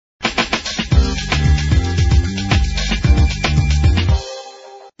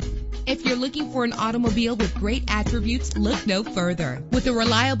If you're looking for an automobile with great attributes, look no further. With a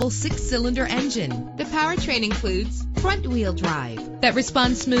reliable 6-cylinder engine, the powertrain includes front-wheel drive that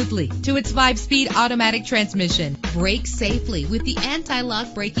responds smoothly to its 5-speed automatic transmission. Brake safely with the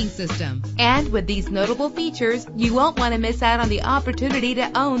anti-lock braking system. And with these notable features, you won't want to miss out on the opportunity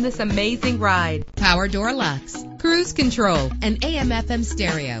to own this amazing ride. Power door locks, cruise control, an AM/FM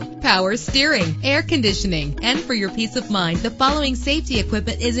stereo, power steering, air conditioning, and for your peace of mind, the following safety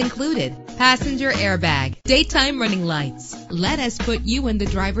equipment is included: passenger airbag, daytime running lights. Let us put you in the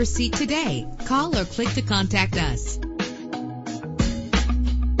driver's seat today. Call or click to contact us.